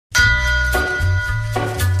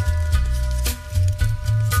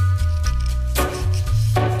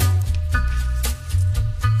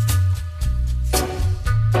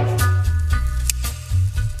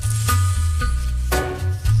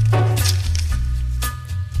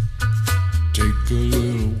a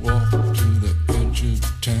little walk to the edge of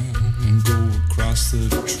town and go across the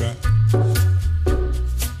track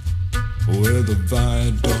where the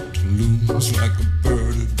viaduct looms like a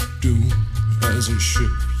bird of doom as it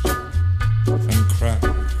shifts and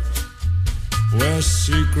cracks, where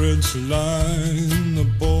secrets lie in the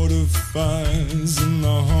border fires and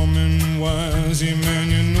the humming wires. Yeah, man,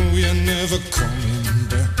 you know you're never coming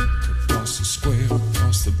back. Across the square,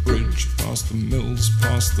 across the bridge, past the mills,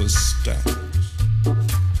 past the stacks.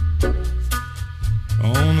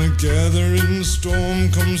 On a gathering storm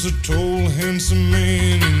comes a tall, handsome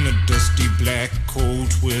man in a dusty black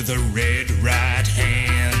coat with a red right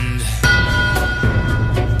hand.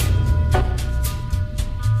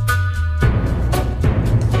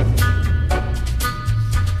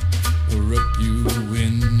 He'll wrap you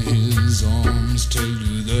in his arms, tell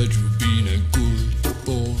you that you've been a good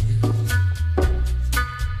boy.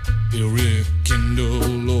 He'll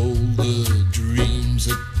rekindle all the dreams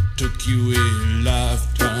that took you a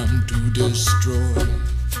lifetime to destroy.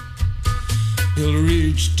 He'll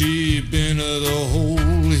reach deep into the hole,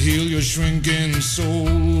 heal your shrinking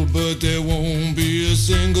soul, but there won't be a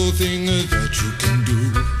single thing that you can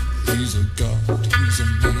do. He's a god, he's a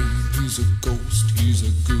man, he's a ghost, he's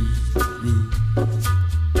a guru.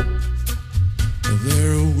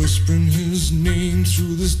 They're whispering his name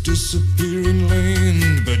through this disappearing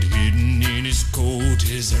land, but hidden in his coat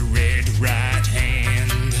is a red right hand.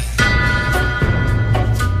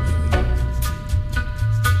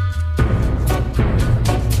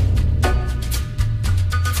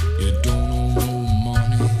 You don't owe no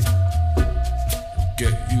money, he'll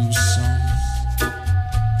get you some.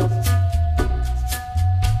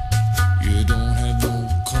 You don't have no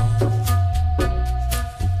car,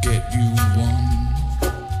 he'll get you one.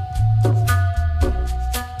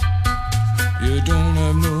 You don't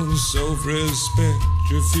have no self-respect,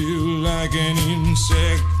 you feel like an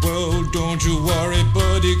insect. Well, don't you worry,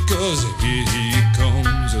 buddy, cause here he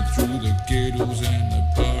comes through the ghettos and the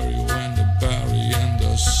barrio and the barry and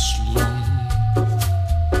the slum.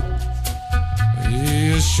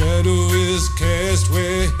 His shadow is cast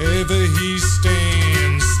wherever he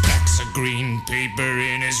stands, stacks of green paper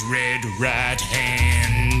in his red right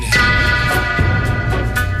hand.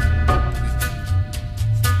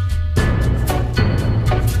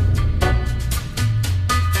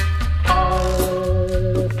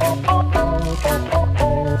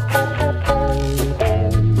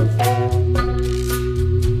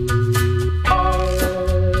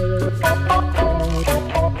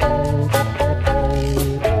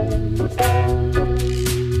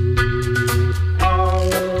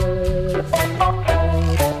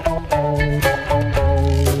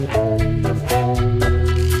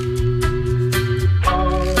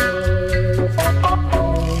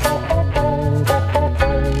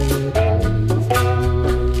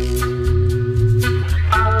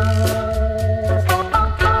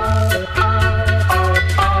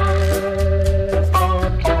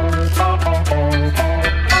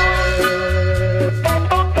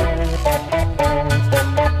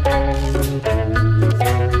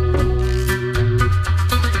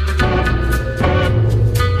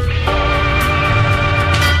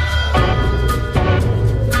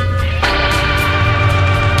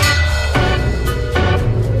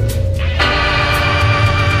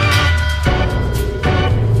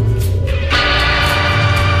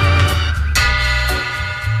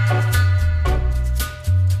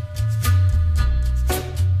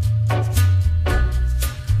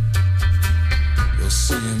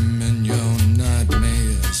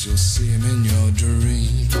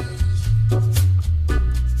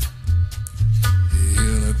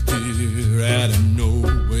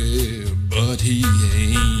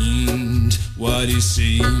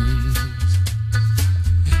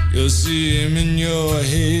 You'll see him in your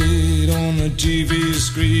head on the TV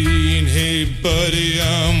screen. Hey buddy,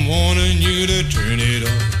 I'm warning you to turn it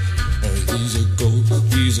off. He's a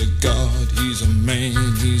ghost, he's a god, he's a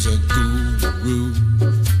man, he's a guru.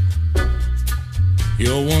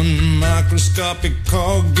 You're one microscopic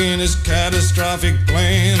cog in his catastrophic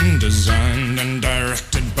plan, designed and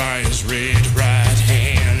directed by his red right